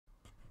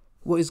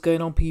What is going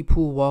on,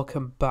 people?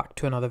 Welcome back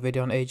to another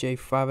video on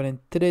AJ5, and in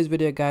today's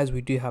video guys we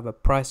do have a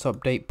price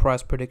update,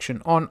 price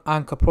prediction on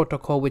Anchor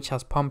Protocol, which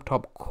has pumped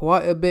up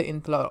quite a bit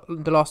in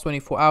the last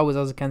 24 hours.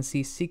 As you can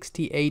see,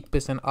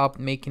 68% up,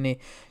 making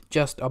it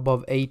just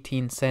above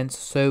 18 cents.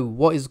 So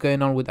what is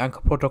going on with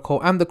Anchor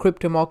Protocol? And the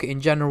crypto market in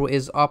general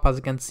is up. As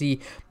you can see,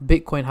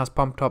 Bitcoin has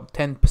pumped up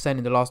 10%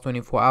 in the last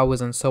 24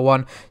 hours and so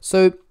on.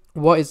 So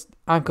what is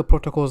Anchor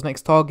Protocol's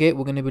next target?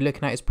 We're going to be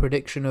looking at its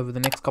prediction over the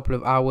next couple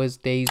of hours,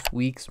 days,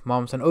 weeks,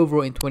 months, and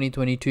overall in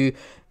 2022.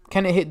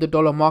 Can it hit the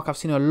dollar mark? I've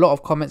seen a lot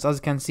of comments. As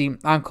you can see,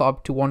 Anchor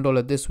up to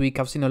 $1 this week.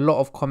 I've seen a lot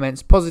of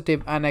comments,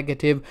 positive and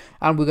negative,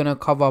 and we're going to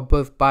cover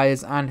both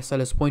buyers and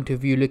sellers' point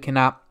of view, looking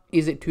at,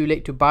 is it too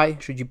late to buy?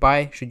 Should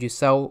you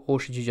sell, or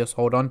should you just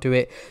hold on to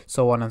it?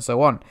 So on and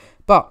so on.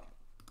 But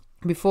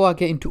before I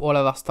get into all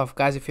of that stuff,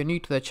 guys, if you're new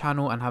to the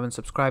channel and haven't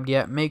subscribed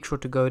yet, make sure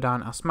to go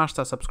down and smash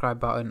that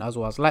subscribe button, as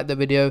well as like the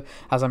video,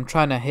 as I'm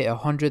trying to hit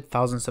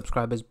 100,000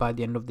 subscribers by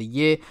the end of the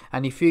year.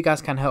 And if you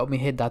guys can help me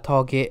hit that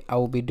target, I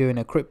will be doing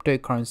a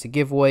cryptocurrency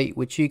giveaway,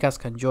 which you guys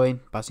can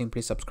join by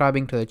simply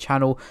subscribing to the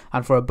channel.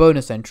 And for a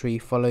bonus entry,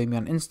 follow me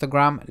on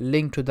Instagram.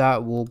 Link to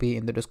that will be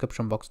in the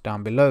description box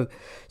down below.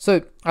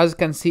 So as you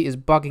can see, it's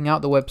bugging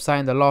out. The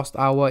website in the last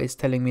hour is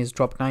telling me it's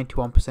dropped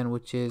 91%,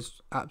 which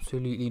is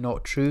absolutely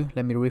not true.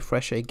 Let me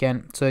refresh it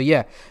again. So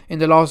yeah, in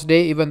the last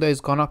day, even though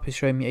it's gone up, it's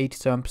showing me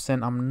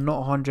 87%. I'm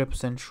not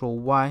 100% sure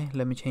why.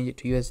 Let me change it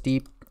to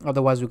USD,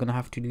 otherwise we're gonna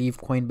have to leave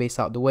Coinbase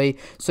out the way.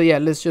 So yeah,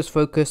 let's just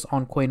focus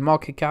on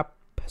CoinMarketCap.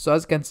 So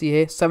as you can see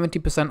here,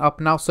 70%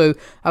 up now. So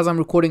as I'm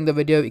recording the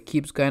video, it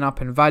keeps going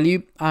up in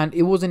value, and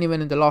it wasn't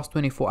even in the last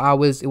 24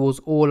 hours. It was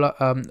all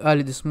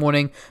early this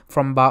morning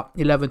from about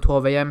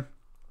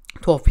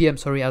 12 p.m.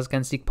 sorry, as you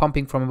can see,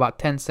 pumping from about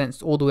 10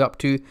 cents all the way up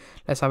to,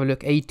 let's have a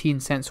look, 18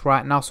 cents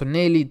right now. So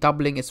nearly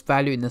doubling its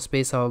value in the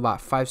space of about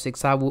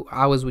 5-6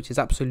 hours, which is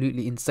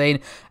absolutely insane.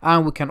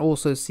 And we can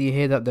also see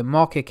here that the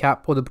market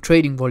cap, or the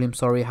trading volume,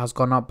 sorry, has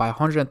gone up by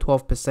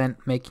 112%,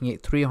 making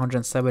it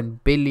 $307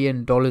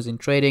 billion in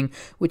trading,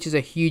 which is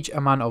a huge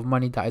amount of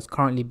money that is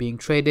currently being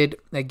traded.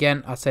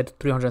 Again, I said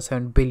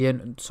 307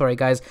 billion, sorry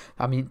guys,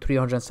 I mean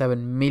 $307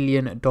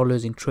 million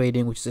in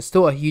trading, which is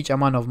still a huge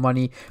amount of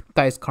money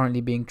that is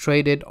currently being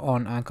traded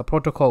on Anchor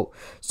Protocol.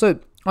 So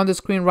on the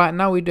screen right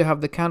now, we do have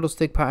the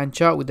candlestick pattern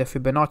chart with the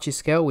Fibonacci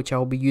scale, which I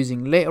will be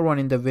using later on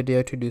in the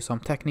video to do some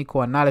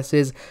technical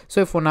analysis.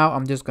 So for now,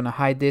 I'm just going to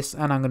hide this,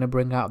 and I'm going to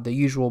bring out the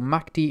usual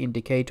MACD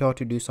indicator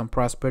to do some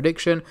price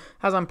prediction,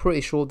 as I'm pretty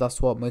sure that's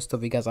what most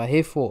of you guys are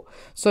here for.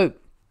 So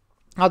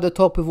at the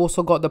top, we've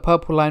also got the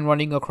purple line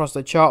running across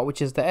the chart,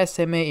 which is the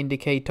SMA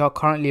indicator,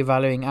 currently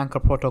valuing Anchor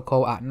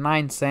Protocol at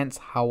 9 cents.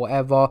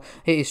 However,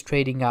 it is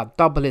trading at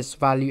double its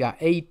value at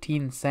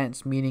 18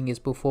 cents, meaning it's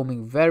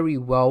performing very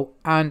well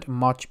and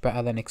much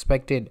better than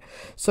expected.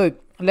 So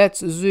let's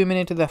zoom in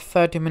into the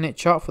 30-minute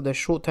chart for the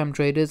short-term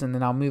traders, and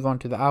then I'll move on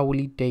to the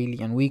hourly, daily,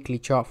 and weekly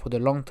chart for the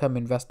long-term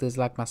investors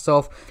like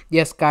myself.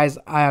 Yes, guys,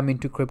 I am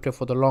into crypto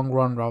for the long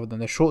run rather than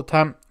the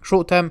short-term.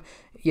 Short-term,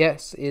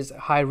 yes, is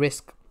high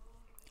risk,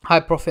 high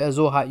profit as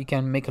well. You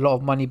can make a lot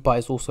of money, but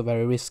it's also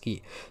very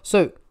risky.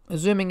 So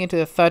zooming into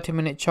the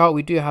 30-minute chart,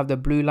 we do have the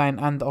blue line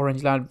and the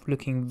orange line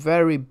looking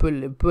very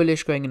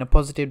bullish, going in a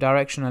positive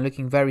direction and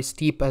looking very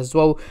steep as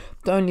well.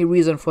 The only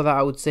reason for that,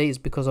 I would say, is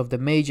because of the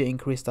major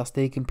increase that's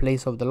taken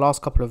place over the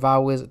last couple of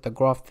hours. The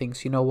graph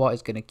thinks, you know what,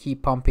 it's going to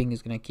keep pumping,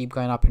 it's going to keep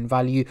going up in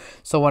value,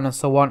 so on and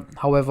so on.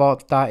 However,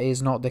 that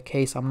is not the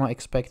case. I'm not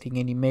expecting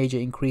any major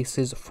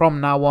increases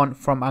from now on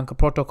from Anchor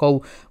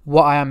Protocol.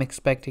 What I am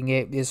expecting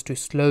it is to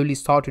slowly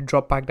start to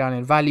drop back down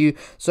in value.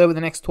 So over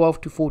the next 12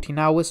 to 14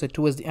 hours, so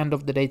towards the end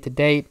of the day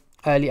today,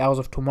 early hours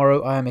of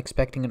tomorrow, I am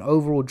expecting an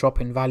overall drop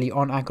in value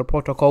on Anchor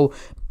Protocol,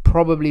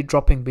 probably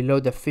dropping below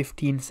the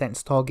 15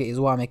 cents target is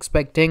what I'm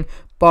expecting.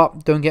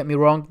 But don't get me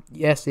wrong,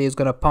 yes, it is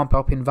going to pump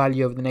up in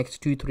value over the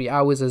next 2-3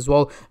 hours as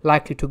well,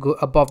 likely to go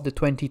above the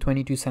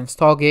 22 cents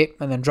target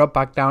and then drop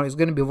back down. It's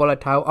going to be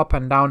volatile up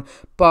and down,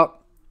 but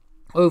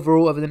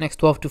overall over the next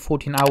 12 to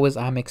 14 hours,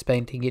 I'm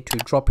expecting it to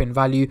drop in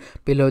value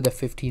below the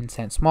 15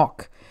 cents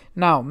mark.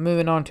 Now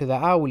moving on to the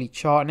hourly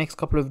chart, next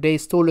couple of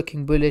days still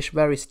looking bullish,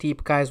 very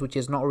steep guys, which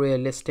is not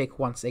realistic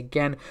once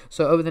again.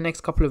 So over the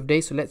next couple of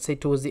days, so let's say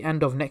towards the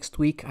end of next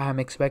week, I am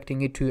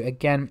expecting it to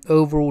again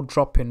overall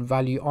drop in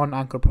value on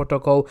Anchor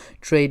Protocol,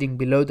 trading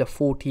below the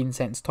 14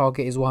 cents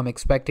target is what I'm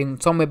expecting,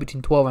 somewhere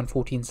between 12 and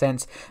 14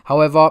 cents.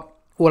 However,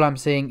 all I'm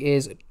saying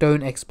is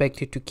don't expect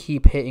it to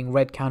keep hitting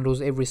red candles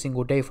every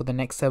single day for the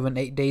next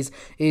 7-8 days.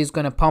 It is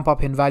going to pump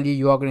up in value.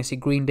 You are going to see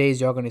green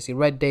days, you are going to see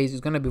red days.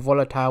 It's going to be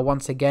volatile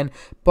once again,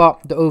 but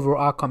the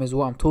overall outcome is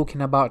what I'm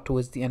talking about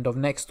towards the end of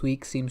next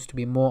week seems to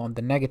be more on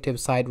the negative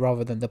side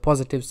rather than the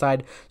positive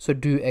side. So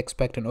do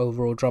expect an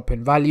overall drop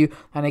in value.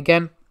 And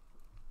again,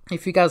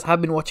 If you guys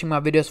have been watching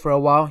my videos for a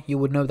while, you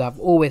would know that I've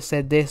always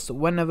said this: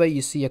 whenever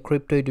you see a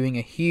crypto doing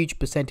a huge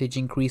percentage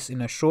increase in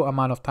a short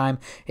amount of time,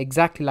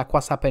 exactly like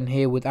what's happened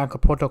here with Anchor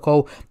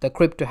Protocol, the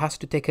crypto has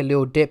to take a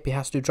little dip, it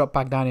has to drop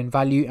back down in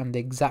value, and the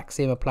exact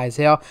same applies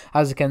here.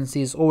 As you can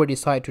see, it's already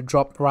started to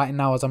drop right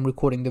now as I'm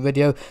recording the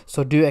video,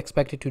 so do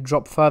expect it to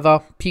drop further,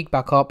 peak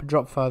back up,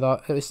 drop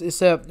further.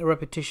 It's a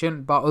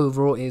repetition, but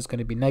overall it is going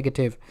to be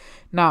negative.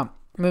 Now,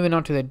 moving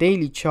on to the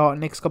daily chart,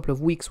 next couple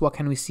of weeks, what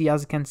can we see?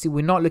 As you can see,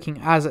 we're not looking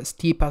as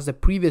steep as the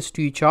previous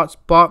two charts,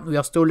 but we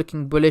are still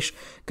looking bullish,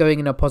 going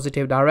in a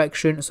positive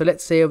direction. So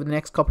let's say over the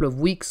next couple of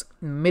weeks,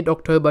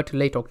 mid-October to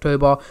late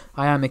October,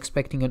 I am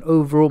expecting an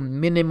overall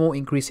minimal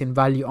increase in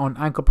value on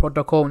Anchor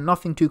Protocol.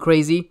 Nothing too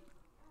crazy.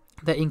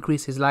 The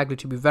increase is likely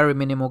to be very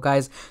minimal,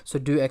 guys, so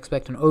do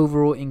expect an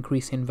overall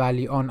increase in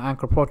value on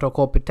Anchor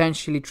Protocol,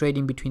 potentially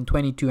trading between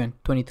 22 and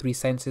 23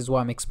 cents is what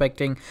I'm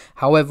expecting.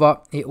 However,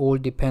 it all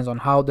depends on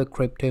how the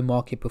crypto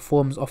market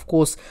performs. Of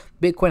course,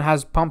 Bitcoin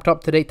has pumped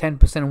up today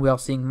 10%. We are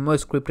seeing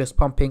most cryptos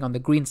pumping on the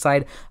green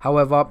side.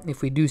 However,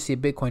 if we do see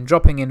Bitcoin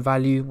dropping in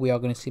value, we are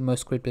going to see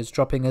most cryptos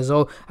dropping as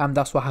well, and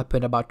that's what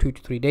happened about 2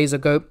 to 3 days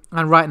ago,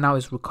 and right now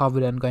it's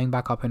recovered and going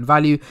back up in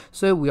value.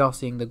 So we are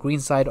seeing the green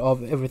side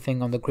of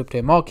everything on the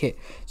crypto market.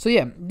 So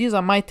yeah, these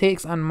are my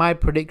takes and my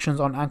predictions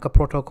on Anchor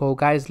Protocol,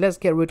 guys. Let's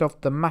get rid of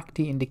the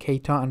MACD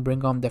indicator and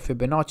bring on the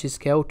Fibonacci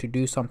scale to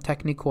do some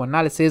technical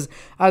analysis.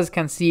 As you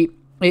can see,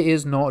 it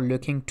is not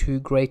looking too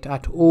great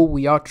at all.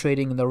 We are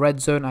trading in the red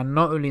zone, and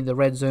not only in the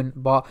red zone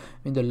but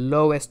in the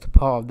lowest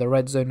part of the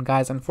red zone,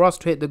 guys. And for us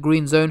to hit the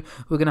green zone,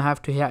 we're gonna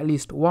have to hit at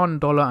least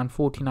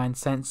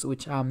 $1.49,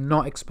 which I'm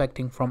not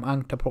expecting from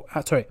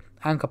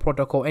Anchor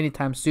Protocol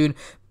anytime soon,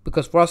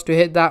 because for us to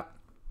hit that,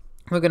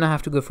 we're going to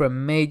have to go for a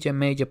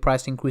major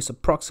price increase,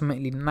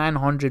 approximately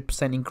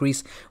 900%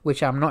 increase,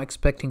 which I'm not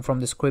expecting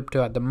from this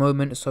crypto at the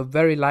moment. So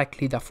very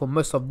likely that for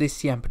most of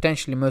this year and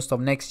potentially most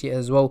of next year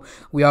as well,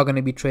 we are going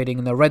to be trading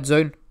in the red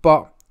zone.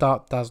 But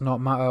that does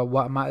not matter.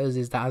 What matters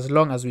is that as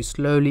long as we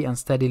slowly and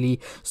steadily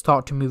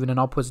start to move in an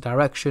upwards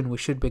direction, we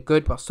should be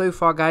good. But so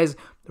far, guys,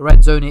 the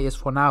red zone it is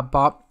for now,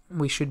 but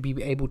we should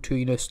be able to,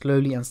 you know,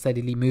 slowly and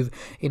steadily move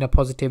in a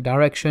positive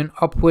direction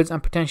upwards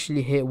and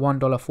potentially hit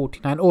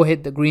 $1.49 or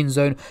hit the green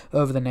zone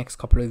over the next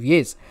couple of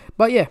years.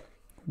 But yeah,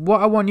 what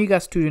I want you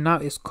guys to do now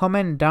is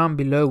comment down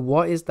below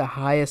what is the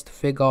highest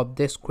figure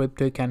this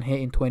crypto can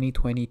hit in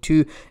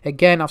 2022.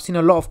 Again, I've seen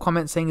a lot of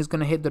comments saying it's going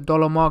to hit the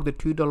 $1 mark, the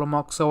 $2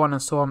 mark, so on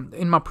and so on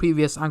in my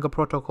previous Anchor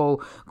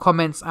Protocol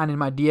comments and in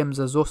my DMs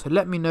as well. So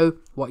let me know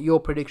what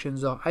your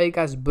predictions are. Are you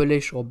guys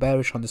bullish or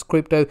bearish on this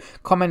crypto?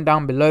 Comment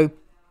down below,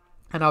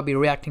 and I'll be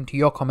reacting to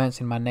your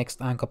comments in my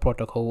next Anchor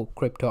Protocol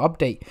crypto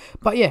update.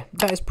 But yeah,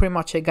 that is pretty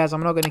much it, guys.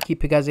 I'm not going to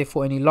keep you guys here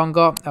for any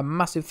longer. A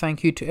massive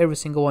thank you to every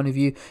single one of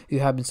you who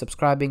have been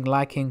subscribing,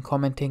 liking,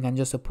 commenting, and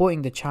just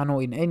supporting the channel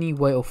in any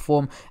way or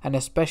form, and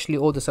especially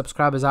all the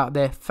subscribers out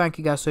there. Thank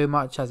you guys so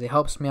much, as it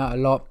helps me out a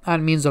lot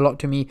and means a lot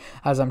to me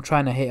as I'm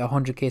trying to hit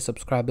 100k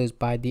subscribers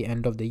by the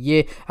end of the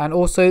year. And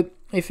also,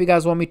 if you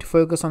guys want me to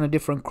focus on a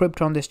different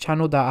crypto on this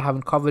channel that I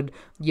haven't covered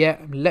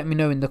yet, let me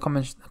know in the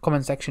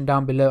comment section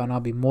down below, and I'll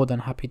be more than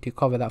happy to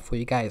cover that for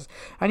you guys.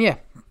 And yeah,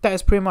 that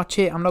is pretty much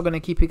it. I'm not going to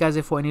keep you guys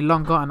here for any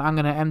longer, and I'm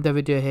going to end the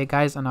video here,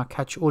 guys, and I'll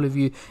catch all of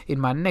you in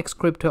my next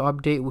crypto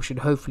update, which should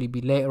hopefully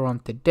be later on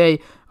today.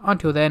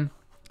 Until then,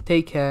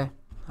 take care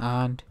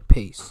and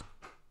peace.